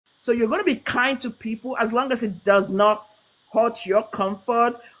So you're going to be kind to people as long as it does not hurt your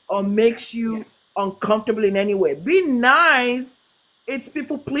comfort or makes Yeah. you uncomfortable in any way. Be nice. It's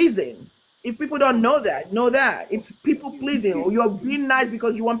people pleasing. If people don't know that it's people pleasing. Or you're being nice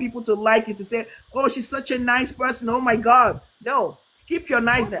because you want people to like you, to say, "Oh, she's such a nice person. Oh my God." No, keep your What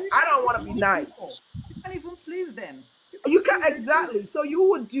niceness. do you I don't do want to to be those people? nice. You can't even please them. You You can't can please them too. exactly. So you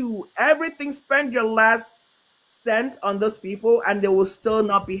would do everything, spend your last cent on those people, and they will still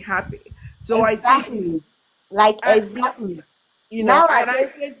not be happy. So I think, Exactly. Like you know, exactly. you know, Now I and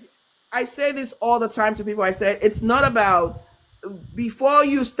just I say this all the time to people. I say it's not about, before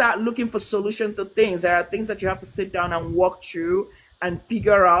you start looking for solution to things, there are things that you have to sit down and walk through and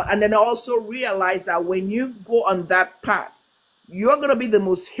figure out, and then also realize that when you go on that path, you're gonna be the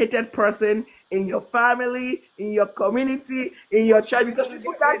most hated person in your family, in your community, in your church, because So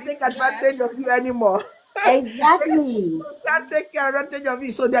people get can't ready take for that. advantage of you anymore. exactly. People can't take advantage of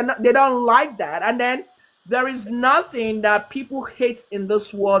you, so they don't like that. And then there is nothing that people hate in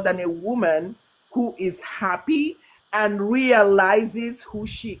this world than a woman who is happy and realizes who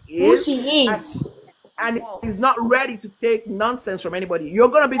she Who is, she and is. is not ready to take nonsense from anybody. You're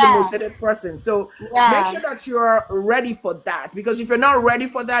going to be the Yeah, most hated person. So make yeah, sure that you're ready for that, because if you're not ready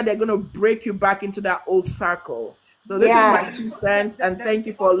for that, they're going to break you back into that old circle. So this is my yeah. two There, cents, there, and there is thank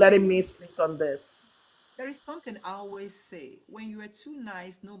you for letting something. me speak on this. There is something I always say. When you are too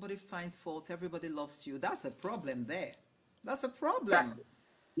nice, nobody finds fault. Everybody loves you. That's a problem there. That's a problem. Exactly.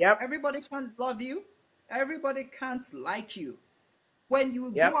 Yep. Everybody can't love you. Everybody can't like you. When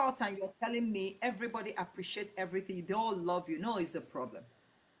you go Yep. out and you're telling me everybody appreciate everything, they all love you. No, it's the problem.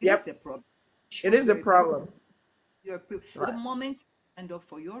 It is Yep. a problem. It It shows is a you're a people. problem. The Right. moment you stand up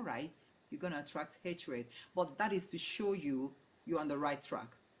for your rights, you're gonna attract hatred. But that is to show you you're on the right track.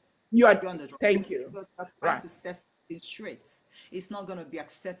 You are. You're on the right Thank track you. because you're trying Right. to set something straight. It's not gonna be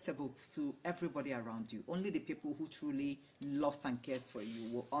acceptable to everybody around you. Only the people who truly loves and cares for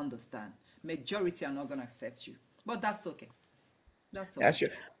you will understand. Majority are not gonna accept you. But that's okay. That's Yeah, okay. sure.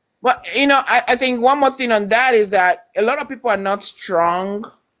 But I think one more thing on that is that a lot of people are not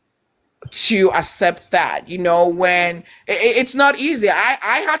strong to accept that, when it's not easy.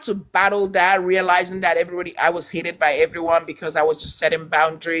 I had to battle that, realizing that everybody, I was hated by everyone because I was just setting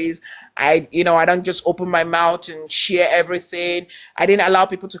boundaries. I don't just open my mouth and share everything. I didn't allow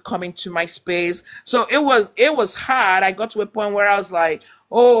people to come into my space, so it was hard. I got to a point where I was like,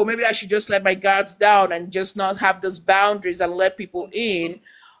 oh, maybe I should just let my guards down and just not have those boundaries and let people in.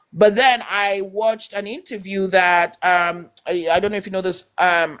 But then I watched an interview that I don't know if you know this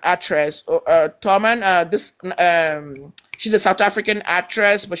actress, Torman. This she's a South African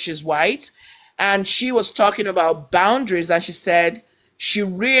actress, but she's white, and she was talking about boundaries. And she said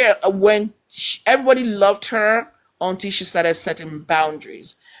everybody loved her until she started setting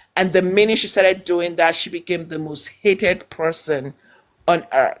boundaries, and the minute she started doing that, she became the most hated person on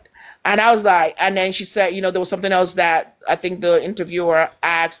earth. And I was like, and then she said, there was something else that I think the interviewer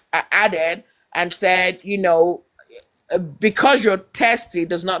added and said, because you're thirsty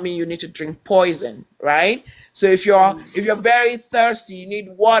does not mean you need to drink poison, right? So if you're very thirsty, you need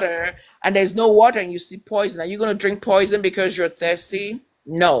water, and there's no water and you see poison, are you going to drink poison because you're thirsty?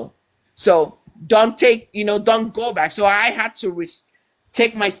 No. So don't go back. So I had to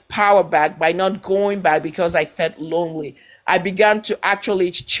take my power back by not going back because I felt lonely. I began to actually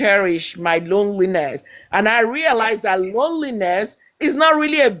cherish my loneliness. And I realized that loneliness is not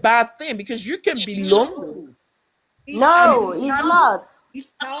really a bad thing, because you can be lonely No, it and No, helps it's it's you. happy. not. It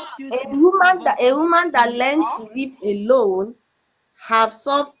helps you A woman discover that a who woman that you learns are. to live alone have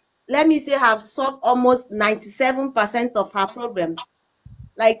solved, let me say, have solved almost 97% of her problem.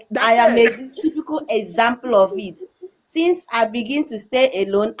 Like I That's am it. a typical example of it. Since I begin to stay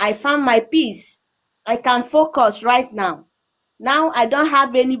alone, I found my peace. I can focus right now. Now I don't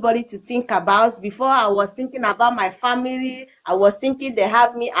have anybody to think about. Before I was thinking about my family. I was thinking they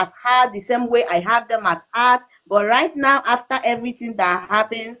have me at heart the same way I have them at heart. But right now, after everything that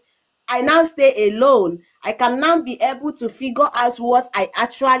happens, I now stay alone. I can now be able to figure out what I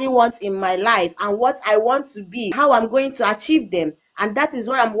actually want in my life and what I want to be, how I'm going to achieve them. And that is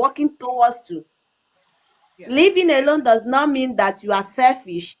what I'm working towards to. Yeah. Living alone does not mean that you are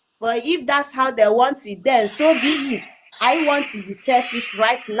selfish, but if that's how they want it, then so be it. I want to be selfish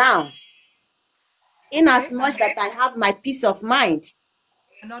right now, in as Okay. much that I have my peace of mind.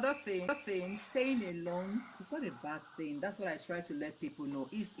 Another thing, staying alone is not a bad thing. That's what I try to let people know.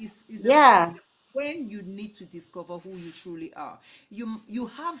 Is a Yeah, when you need to discover who you truly are. You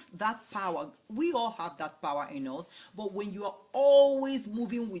have that power. We all have that power in us. But when you are always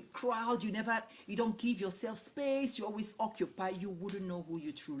moving with crowd, you don't give yourself space, you always occupy, you wouldn't know who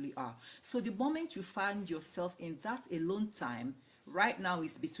you truly are. So the moment you find yourself in that alone time, right now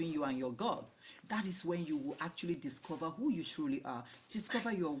is between you and your God. That is when you will actually discover who you truly are,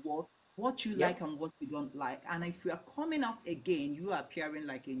 discover your worth, what you Yep, like and what you don't like. And if you are coming out again, you are appearing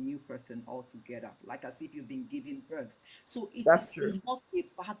like a new person altogether, like as if you've been given birth. So it that's is true. not a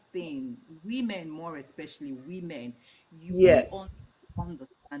bad thing. Women, more especially women, we Yes,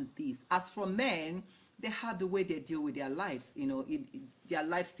 understand this. As for men, they have the way they deal with their lives. Their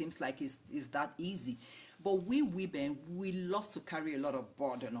life seems like it's that easy. But we women, we love to carry a lot of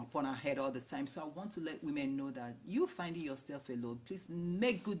burden upon our head all the time. So I want to let women know that you finding yourself alone, please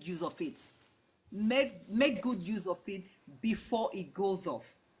make good use of it. Make good use of it before it goes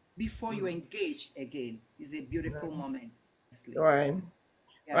off, before you engage again. Is a beautiful moment, honestly. right.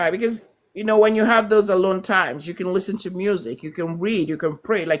 Yeah. Right, because when you have those alone times, you can listen to music, you can read, you can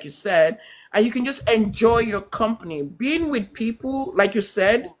pray, like you said, and you can just enjoy your company. Being with people, like you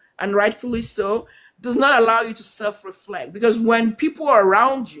said, and rightfully so, does not allow you to self-reflect, because when people are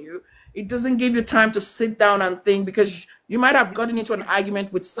around you, it doesn't give you time to sit down and think, because you might have gotten into an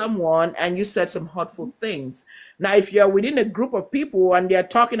argument with someone and you said some hurtful things. Now, if you're within a group of people and they're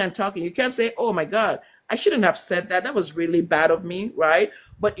talking and talking, you can't say, "Oh my God, I shouldn't have said that. That was really bad of me," right?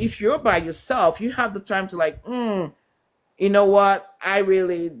 But if you're by yourself, you have the time to like, you know what? I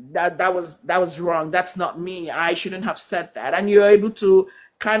really that was wrong. That's not me. I shouldn't have said that. And you're able to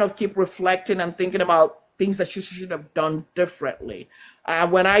kind of keep reflecting and thinking about things that you should have done differently.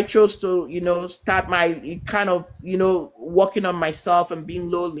 When I chose to, start my kind of, working on myself and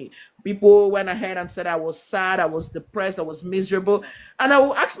being lonely, people went ahead and said I was sad, I was depressed, I was miserable. And I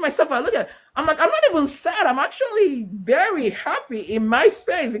will ask myself, I'm like, I'm not even sad. I'm actually very happy in my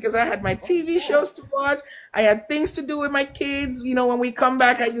space because I had my TV shows to watch. I had things to do with my kids. When we come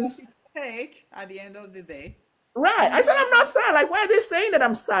back, I just, Take at the end of the day. right. I said, I'm not sad. Like, why are they saying that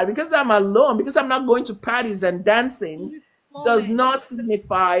I'm sad? Because I'm alone, because I'm not going to parties and dancing does Moment. not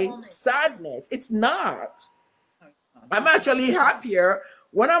signify sadness. It's not. I'm It's not. actually happier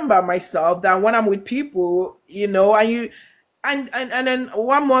when I'm by myself than when I'm with people, and then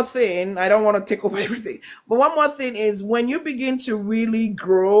one more thing, I don't want to take over everything, but one more thing is when you begin to really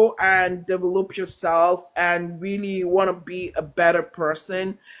grow and develop yourself and really want to be a better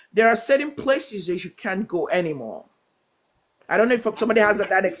person, there are certain places that you can't go anymore. I don't know if somebody has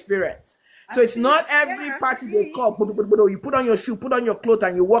that experience. So I it's see. not every Yeah, party I they see. call, you put on your shoe, put on your clothes,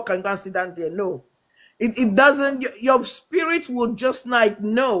 and you walk and go and sit down there. No, it doesn't. Your spirit will just like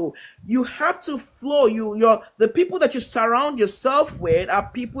no. You have to flow. The people that you surround yourself with are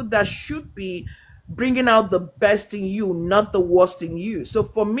people that should be bringing out the best in you, not the worst in you. So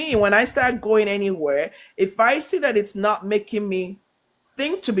for me, when I start going anywhere, if I see that it's not making me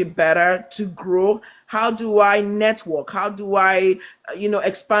think to be better, to grow, how do I network, how do I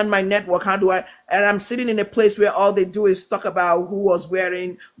expand my network, how do I, and I'm sitting in a place where all they do is talk about who was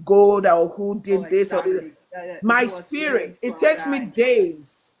wearing gold or who Oh, did this or this. exactly. My Who was wearing spirit, it takes me right?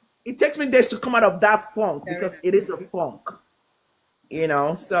 days, to come out of that funk Very because it is a funk,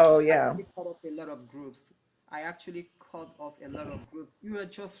 so I yeah. actually cut off a lot of groups. I actually cut off a lot of groups. You are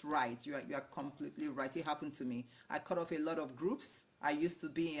just right. You are completely right. It happened to me. I cut off a lot of groups I used to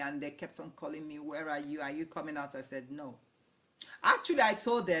be in, and they kept on calling me, "Where are you? Are you coming out?" I said, "No." Actually, I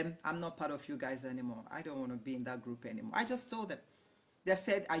told them, "I'm not part of you guys anymore. I don't want to be in that group anymore." I just told them. They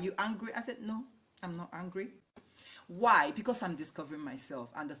said, "Are you angry?" I said, "No, I'm not angry." Why? Because I'm discovering myself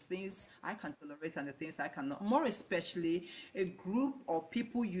and the things I can tolerate and the things I cannot. More especially, a group of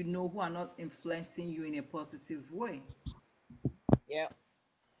people who are not influencing you in a positive way. Yeah,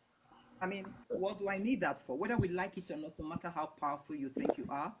 I mean, what do I need that for? Whether we like it or not, no matter how powerful you think you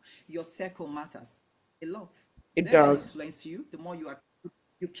are, your circle matters a lot. it They're going to does. influence you. The more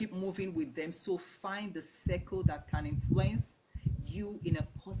you keep moving with them. So find the circle that can influence you in a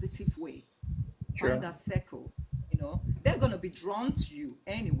positive way. Find True. that circle. They're going to be drawn to you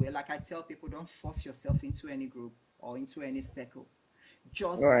anyway. Like I tell people, don't force yourself into any group or into any circle.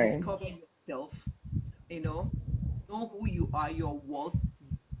 Just Right. discover yourself, you know know who you are, your worth,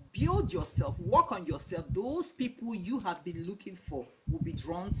 build yourself, work on yourself. Those people you have been looking for will be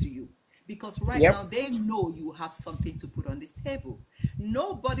drawn to you because right Yep. now they know you have something to put on this table.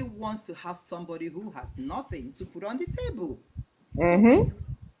 Nobody wants to have somebody who has nothing to put on the table. So when Mm-hmm. you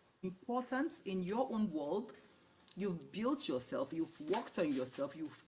important in your own world, you've built yourself, you've worked on yourself, you've